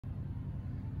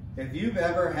If you've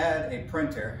ever had a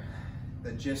printer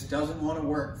that just doesn't want to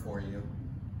work for you,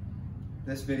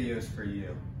 this video is for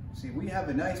you. See, we have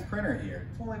a nice printer here.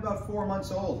 It's only about 4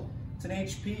 months old. It's an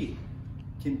HP.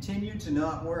 Continued to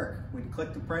not work. We'd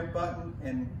click the print button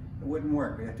and it wouldn't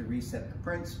work. We'd have to reset the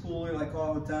print spooler like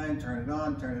all the time, turn it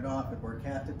on, turn it off. It'd work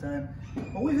half the time.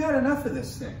 But we've had enough of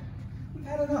this thing. We've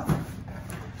had enough.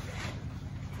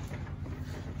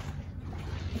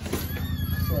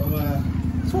 So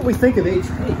that's what we think of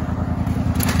HP.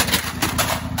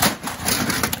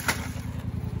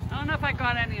 I don't know if I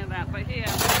got any of that, but here.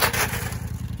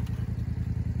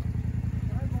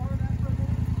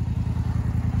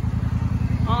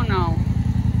 Oh no.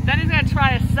 Then he's gonna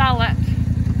try to sell it.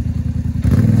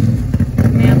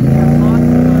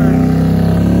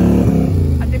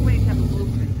 I think we need to have a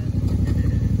blueprint.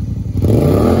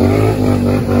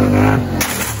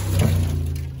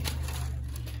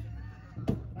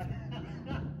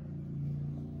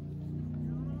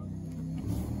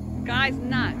 Guy's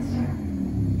nuts.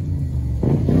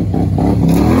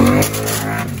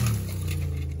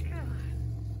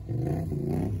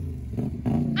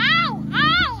 Ow!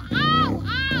 Ow! Ow!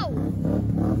 Ow!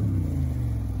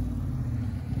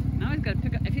 Now he's gonna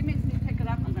pick up. If he makes me pick it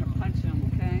up, I'm gonna punch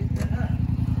him. Okay.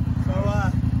 So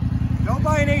don't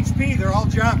buy an HP. They're all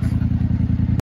junk.